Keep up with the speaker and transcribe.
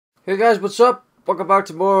Hey guys, what's up? Welcome back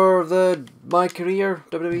to more of my career,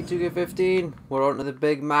 WWE 2K15. We're on to the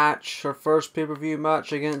big match, our first pay-per-view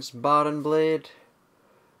match against Baron Blade.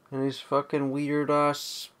 And his fucking weird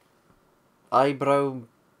ass eyebrow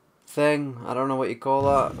thing. I don't know what you call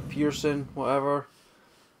that. Piercing, whatever.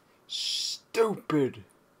 Stupid.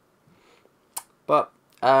 But,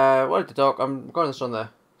 I wanted to talk. I'm recording this on the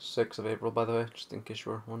 6th of April, by the way, just in case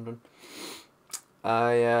you were wondering.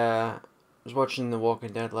 I was watching The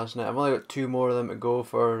Walking Dead last night. I've only got 2 more of them to go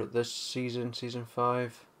for this season, season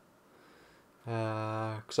 5.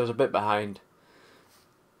 Because I was a bit behind.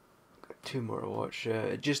 Got 2 more to watch.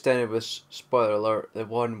 It just ended with, spoiler alert, the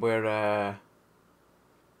one where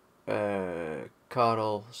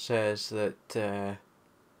Carl says that the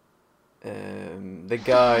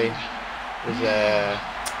guy is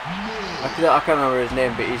I can't remember his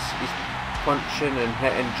name, but he's punching and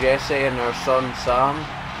hitting Jesse and her son Sam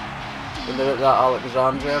when they're at that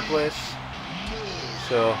Alexandria place.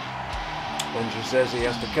 So then she says he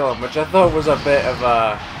has to kill him, which I thought was a bit of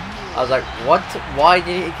a... I was like, what? Why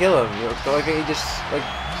do you need to kill him? Why can't you just like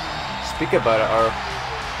speak about it or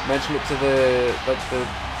mention it to the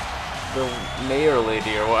mayor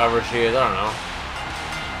lady or whatever she is? I don't know.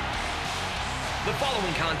 The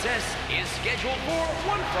following contest is scheduled for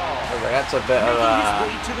one fall. I was like, that's a bit of a... Making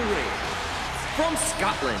his way to the ring from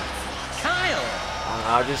Scotland, Kyle.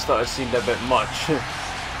 I just thought it seemed a bit much.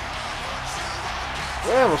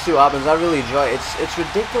 Yeah, we'll see what happens. I really enjoy it. It's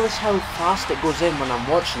ridiculous how fast it goes in when I'm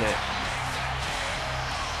watching it.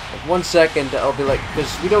 Like 1 second it'll be like,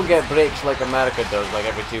 because we don't get breaks like America does, like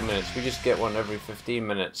every 2 minutes. We just get one every 15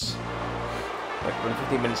 minutes. Like when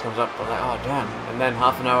 15 minutes comes up, we're like, oh damn. And then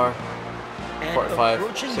half an hour,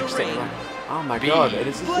 45, 60. Oh my god, it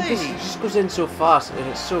just goes in so fast and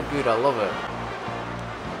it's so good. I love it.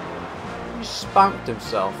 He spanked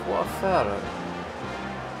himself. What a ferret.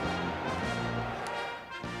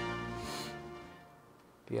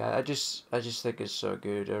 But yeah, I just think it's so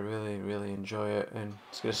good. I really enjoy it, and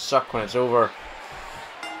it's gonna suck when it's over.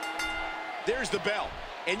 There's the bell,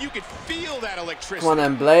 and you can feel that electricity. Come on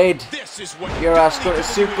then, Blade. This is what your ass got to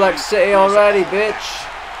Suplex City already, bitch.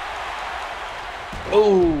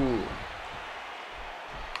 Ooh.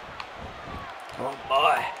 Come on,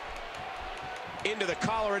 boy. Into the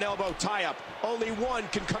collar and elbow tie-up. Only one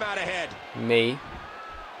can come out ahead. Me.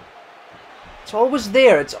 It's always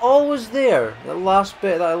there. It's always there. The last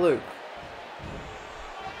bit that I look.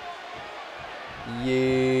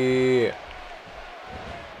 Yeah.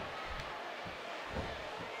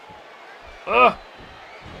 Ugh.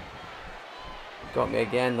 Got me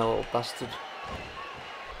again, the little bastard.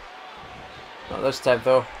 Not this time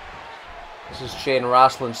though. This is Chain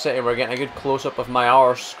Wrestling City. We're getting a good close-up of my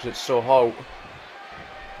arse because it's so hot.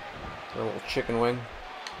 A little chicken wing.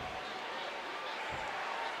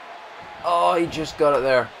 Oh, he just got it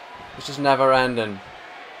there. This is never ending.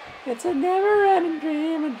 It's a never ending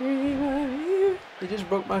dream, a dream of you. He just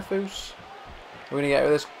broke my foos. We're gonna get out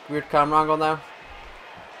of this weird camera angle now.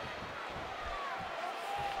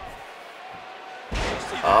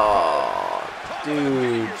 Oh,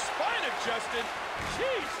 dude.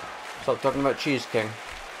 Stop talking about Cheese King.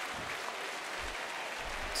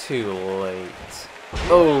 Too late.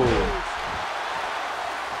 Oh.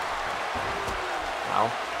 Ow.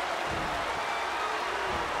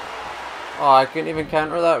 Oh, I couldn't even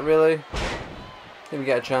counter that, really? Didn't even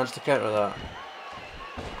get a chance to counter that.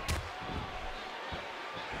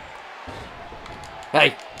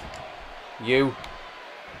 Hey! You.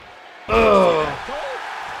 Ugh!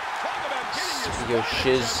 Yo,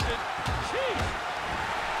 shiz.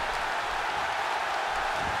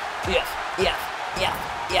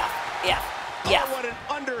 Yeah. Oh, what an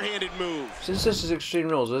underhanded move. Since this is Extreme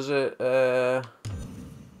Rules, is it, no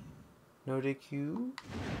DQ?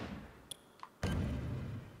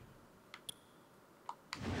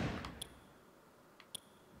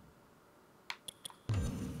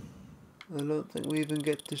 I don't think we even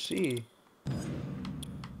get to see.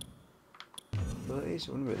 What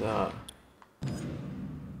about that?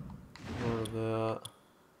 Or that?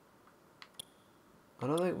 I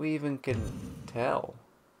don't think we even can tell.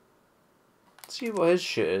 Let's see what his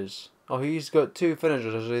shit is. Oh, he's got 2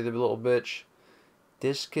 finishers, actually, the little bitch.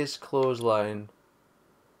 Discus clothesline.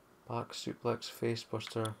 Back suplex, face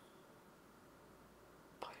buster.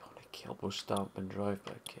 Bionic elbow stomp and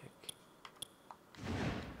drive-by kick.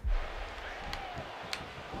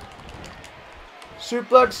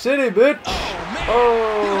 Suplex City, bitch! Oh, man.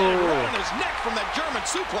 Oh! Right on his neck from that German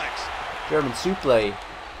suplex. German suplex.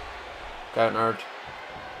 Countered.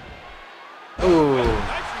 Ooh.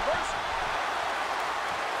 Nice reversal.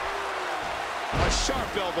 A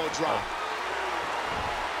sharp elbow drop.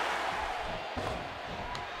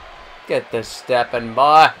 Get this stepping,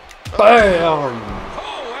 boy. Bam!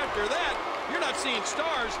 Oh, after that, you're not seeing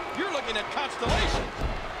stars. You're looking at constellations.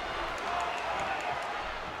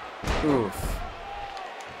 Oof.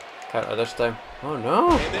 Counter this time. Oh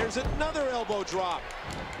no! And there's another elbow drop.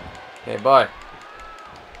 Hey, boy.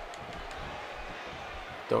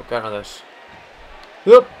 Don't counter this.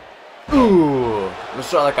 Oop! Ooh! It's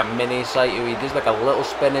sort of like a mini Saito. He does like a little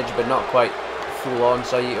spinach, but not quite full on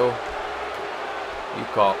Saito. You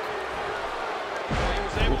cock. He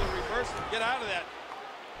was able to reverse and get out of that.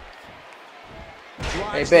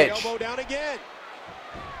 Hey, Drives bitch. the elbow down again.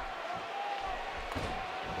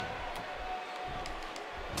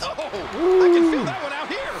 Oh, I can feel that one out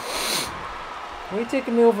here. Why are you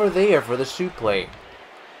taking me over there for the suplex?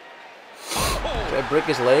 Did I break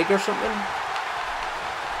his leg or something?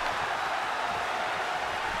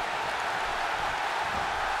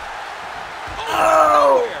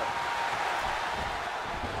 Oh!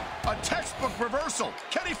 A textbook reversal.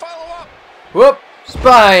 Can he follow up? Whoop!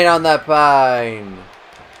 Spine on that pine.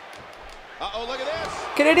 Uh-oh, look at this.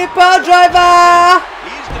 Canadian Power Driver!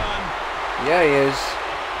 He's done. Yeah, he is.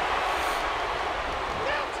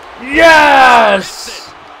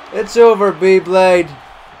 Yes! It's over, B-Blade.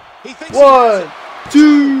 He thinks 1,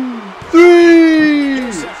 2, 3!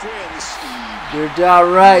 Joseph wins. You're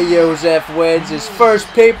damn right, Joseph wins his first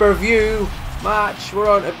pay-per-view match. We're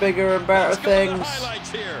on to bigger and better Let's go to the things.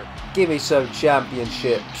 highlights here. Give me some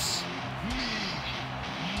championships.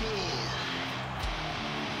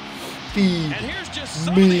 Feed And here's just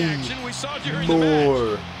some of the action we saw during the match.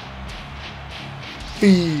 more.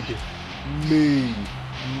 Feed me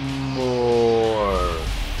more.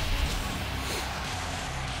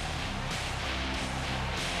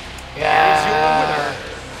 Yeah.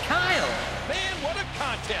 Kyle. Man, what a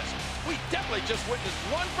contest. We definitely just witnessed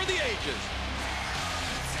one for the ages.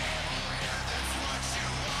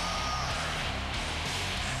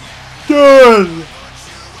 Done.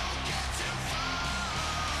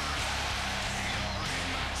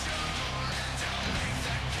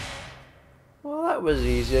 Well, that was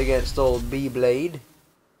easy against old B-Blade.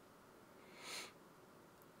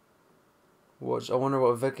 I wonder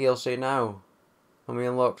what Vicky will say now. And we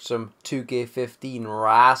unlocked some 2K15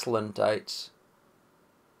 wrestling tights.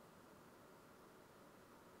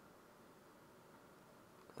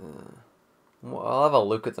 Well, I'll have a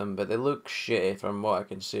look at them, but they look shitty from what I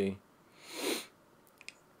can see.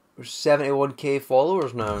 There's 71k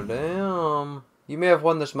followers now, damn. You may have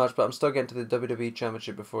won this match, but I'm still getting to the WWE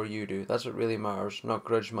Championship before you do. That's what really matters, not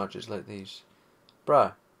grudge matches like these.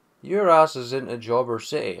 Bruh, your ass is into Jobber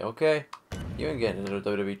City, okay? You ain't getting into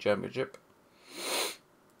the WWE Championship.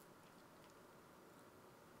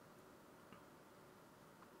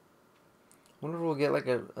 Wonder if we'll get like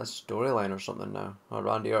a storyline or something now. A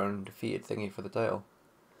Randy Orton defeated thingy for the title.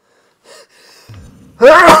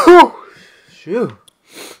 Shoo.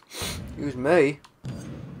 Excuse me.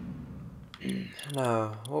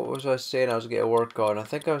 Now, what was I saying I was going to work on? I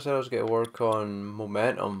think I said I was going to work on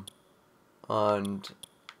momentum and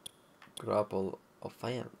grapple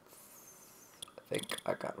offense. I think.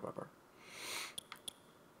 I can't remember.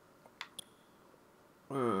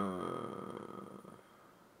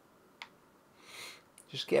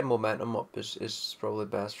 Just getting momentum up is probably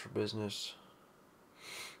best for business.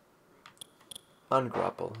 And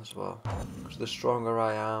grapple as well. Because the stronger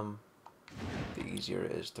I am, the easier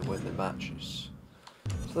it is to win the matches.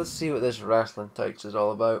 So let's see what this wrestling tights is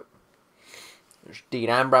all about. There's Dean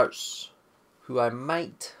Ambrose, who I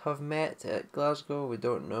might have met at Glasgow. We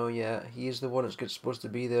don't know yet. He's the one that's supposed to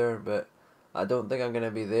be there, but I don't think I'm going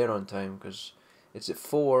to be there on time because it's at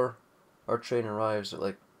 4. Our train arrives at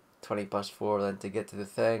like 4:20. Then to get to the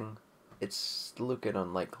thing, it's looking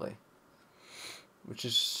unlikely. Which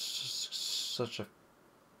is such a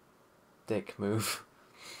dick move.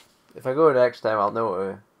 If I go next time, I'll know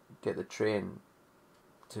to get the train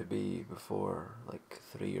to be before like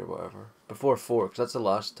 3 or whatever. Before 4, because that's the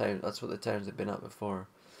last time. That's what the times they've been at before.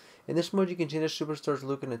 In this mode, you can change a superstar's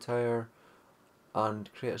look and attire and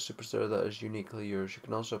create a superstar that is uniquely yours. You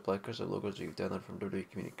can also apply custom logos that you've downloaded from WWE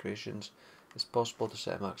Community Creations. It's possible to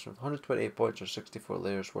set a maximum of 128 points or 64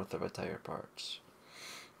 layers worth of attire parts.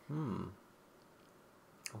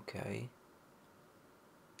 Okay.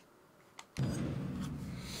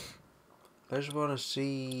 I just want to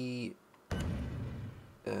see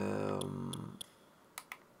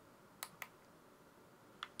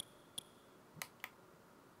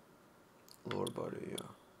lower body, yeah.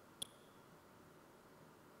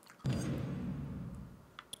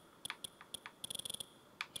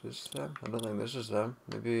 Is this them? I don't think this is them.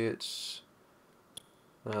 Maybe it's...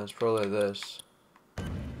 No, it's probably this.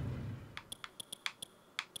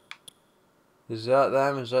 Is that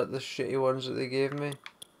them? Is that the shitty ones that they gave me?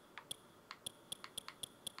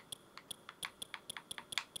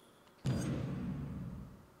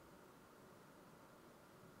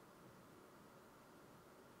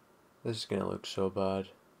 This is gonna look so bad.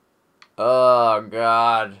 Oh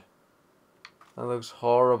god. That looks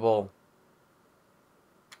horrible.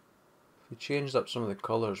 If we changed up some of the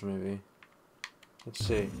colours maybe. Let's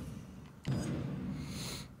see.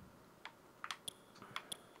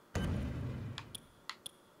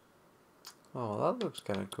 Oh, that looks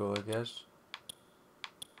kinda cool, I guess.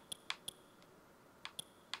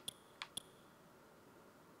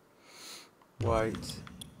 White.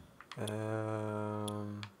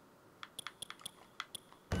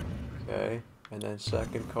 Okay, and then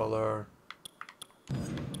second color.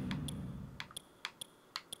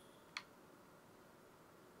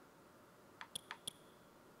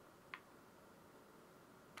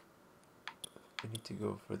 We need to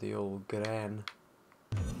go for the old gran.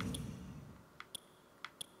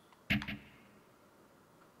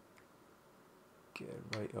 Get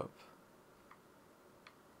it right up.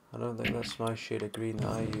 I don't think that's my shade of green that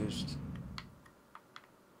I used.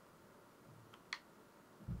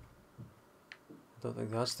 I don't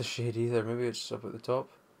think that's the shade either. Maybe it's up at the top.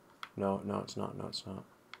 No, no, it's not. No, it's not.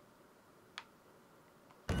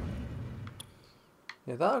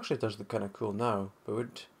 Yeah, that actually does look kind of cool now, but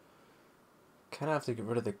we'd kind of have to get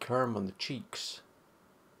rid of the kerm on the cheeks.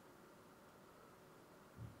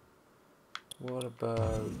 What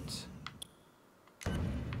about...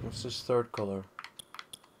 what's this third color?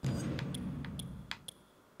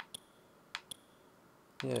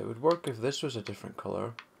 Yeah, it would work if this was a different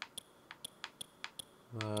color.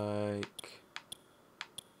 Like...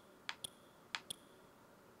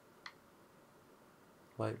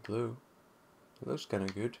 light blue. It looks kind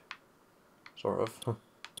of good. Sort of.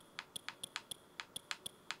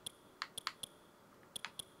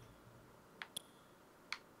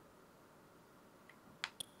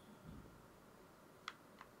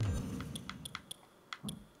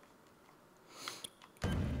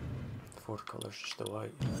 Fourth color's just the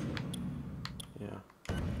white. Yeah.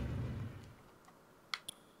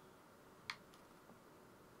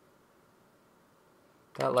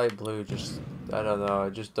 That light blue just, I don't know,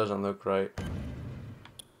 it just doesn't look right. It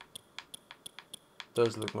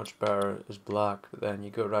does look much better as black, but then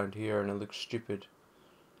you go around here and it looks stupid.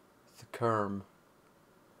 The kerm.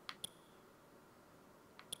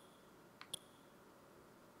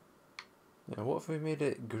 Now what if we made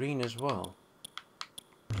it green as well?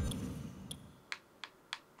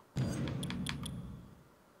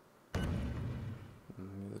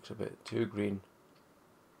 It looks a bit too green.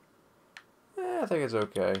 I think it's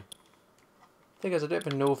okay. Thing is, I don't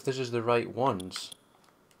even know if this is the right ones.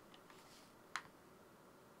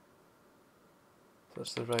 If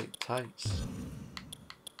that's the right tights.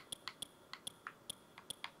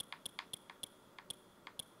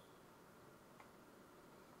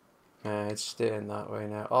 It's staying that way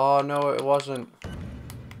now. Oh no, it wasn't.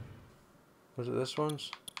 Was it this one's?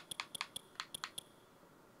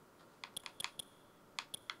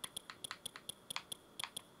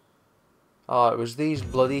 Oh, it was these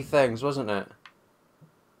bloody things, wasn't it?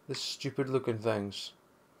 The stupid looking things.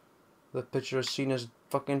 The picture of Cena's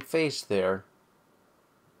fucking face there.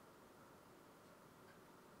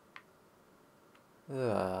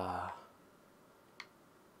 Ugh.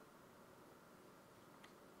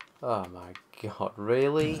 Oh my god,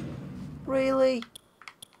 really? Really?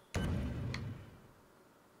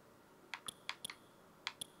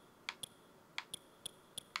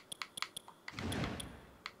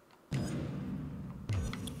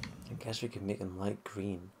 I guess we can make him light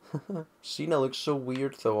green. Cena looks so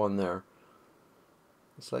weird though on there.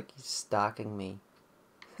 It's like he's stalking me.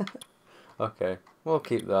 Okay, we'll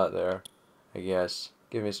keep that there, I guess.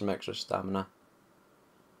 Give me some extra stamina.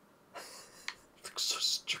 Looks so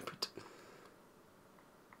stupid.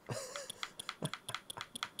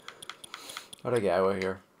 How'd I get out of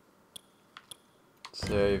here?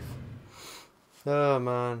 Save. Oh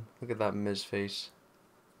man, look at that Miz face.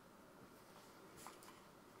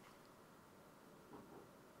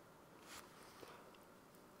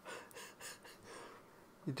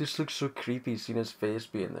 It just looks so creepy seeing his face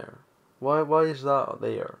being there. Why is that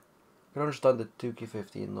there? I can understand the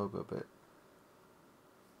 2K15 logo, but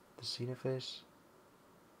the Cena face?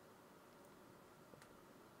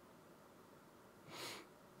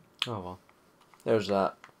 Oh well. There's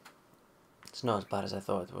that. It's not as bad as I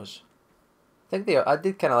thought it was. I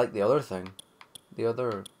did kinda like the other thing. The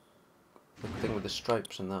other thing with the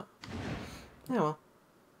stripes and that. Yeah well.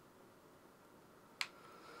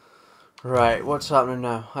 Right, what's happening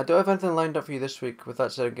now? I don't have anything lined up for you this week. With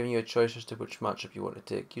that said, I'm giving you a choice as to which matchup you want to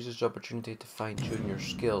take. Use this opportunity to fine-tune your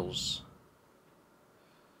skills.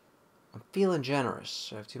 I'm feeling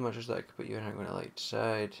generous. I have 2 matches that I could put you in. I'm going to like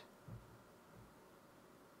decide.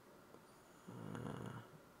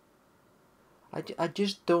 I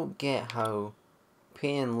just don't get how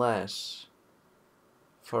paying less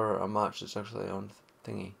for a match that's actually on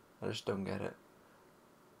thingy. I just don't get it.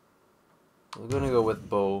 We're going to go with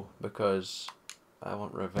Bo because I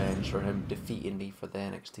want revenge for him defeating me for the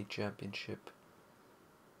NXT Championship.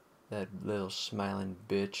 That little smiling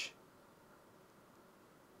bitch.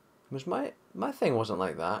 Was my thing wasn't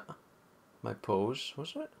like that. My pose,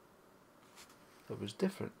 was it? It was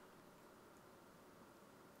different.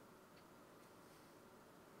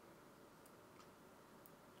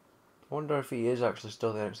 I wonder if he is actually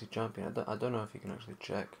still the NXT champion. I don't know if you can actually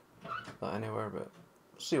check that anywhere, but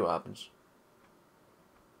we'll see what happens.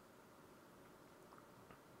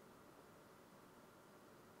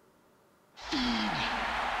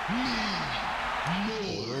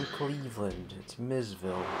 We're in Cleveland. It's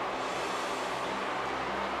Mizville.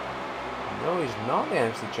 No, he's not the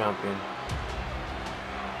NXT champion.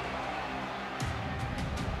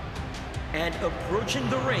 And approaching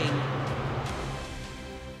the ring.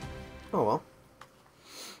 Oh well.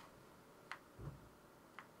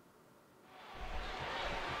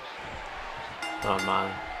 Oh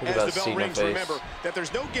man. Look at that As the bell Cena rings, face. remember that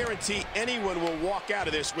there's no guarantee anyone will walk out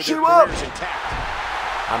of this with Shoot their up! careers intact.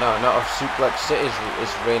 I know, not if Suplex City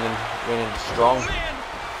is reigning strong. Man.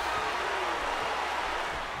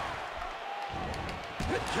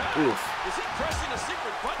 Good job. Oof. Is he pressing a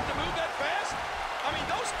secret button to move that fast? I mean,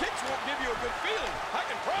 those kicks won't give you a good feeling. I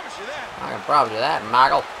can promise you that. I can promise you that,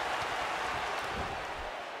 Michael.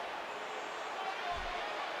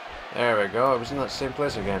 There we go. I was in that same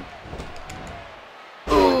place again.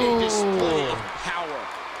 A display of power.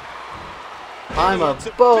 I'm a It's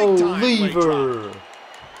a bow big-time leg lever.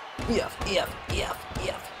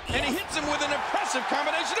 And he hits him with an impressive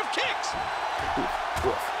combination of kicks.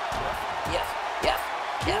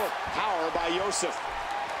 Pure power by Yosef.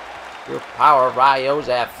 Your power by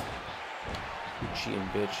Joseph. You cheating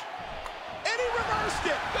bitch. And he reversed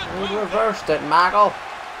it. You reversed it, Michael.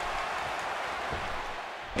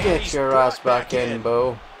 And Get he's your brought ass back in,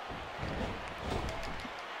 Bo.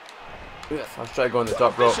 I was trying to go on the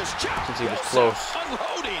top rope Vicious chop. since he was Yosef close.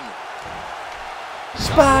 Unloading.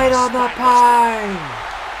 Spine on the pine!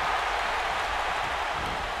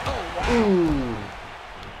 Oh, wow.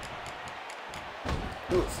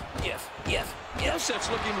 Ooh. Oof. Yes. Yosef's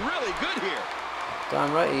looking really good here.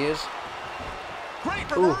 Damn right he is. Great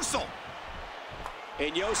reversal.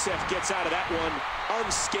 And Yosef gets out of that one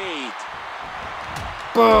unscathed.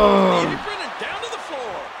 Boom! The apron and down to the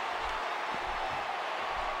floor.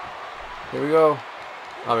 Here we go.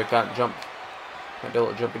 Oh, we can't jump. Can't do a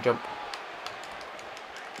little jumpy jump.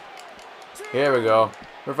 Here we go.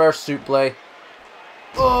 Reverse suplex.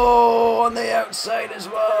 Oh, on the outside as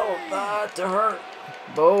well. That to hurt.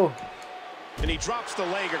 Bo. And he drops the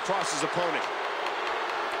leg across his opponent.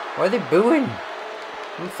 Why are they booing?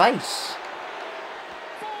 In the face.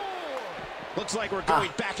 Looks like we're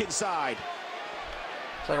going back inside.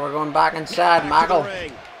 It's like we're going back inside, Back to the Michael.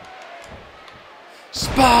 ring.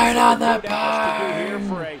 Spine on the No doubt has to do here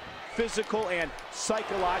for pine. a physical and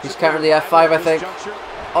psychological. He's countered the F5, I at this think. juncture.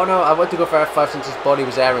 Oh no, I went to go for F5 since his body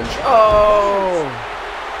was orange. Oh!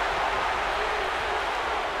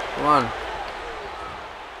 Come on.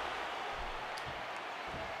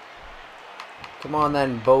 Come on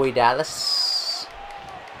then, Bowie Dallas.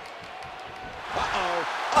 Uh-oh.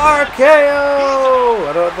 RKO!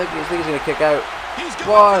 I don't think he's going to kick out. He's going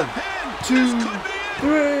 1, for the pin. 2, This could be it.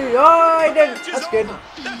 3. Oh, I didn't. Match is That's good. over.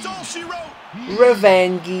 That's all she wrote.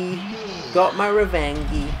 Revengy. Got my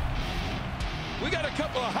revengy. We got a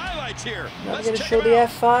couple of highlights here. Not Let's going to check show them the out.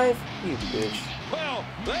 F5? You bitch. Well,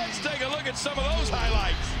 let's take a look at some of those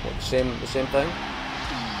highlights. What, the same thing?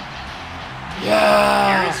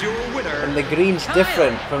 Yeah! Here's your winner. And the green's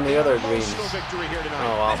different from the other greens. Emotional victory here tonight.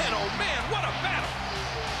 Oh, wow. Man, oh man, what a battle.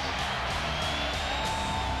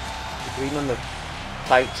 The green on the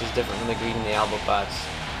tights is different from the green on the elbow pads.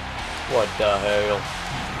 What the hell?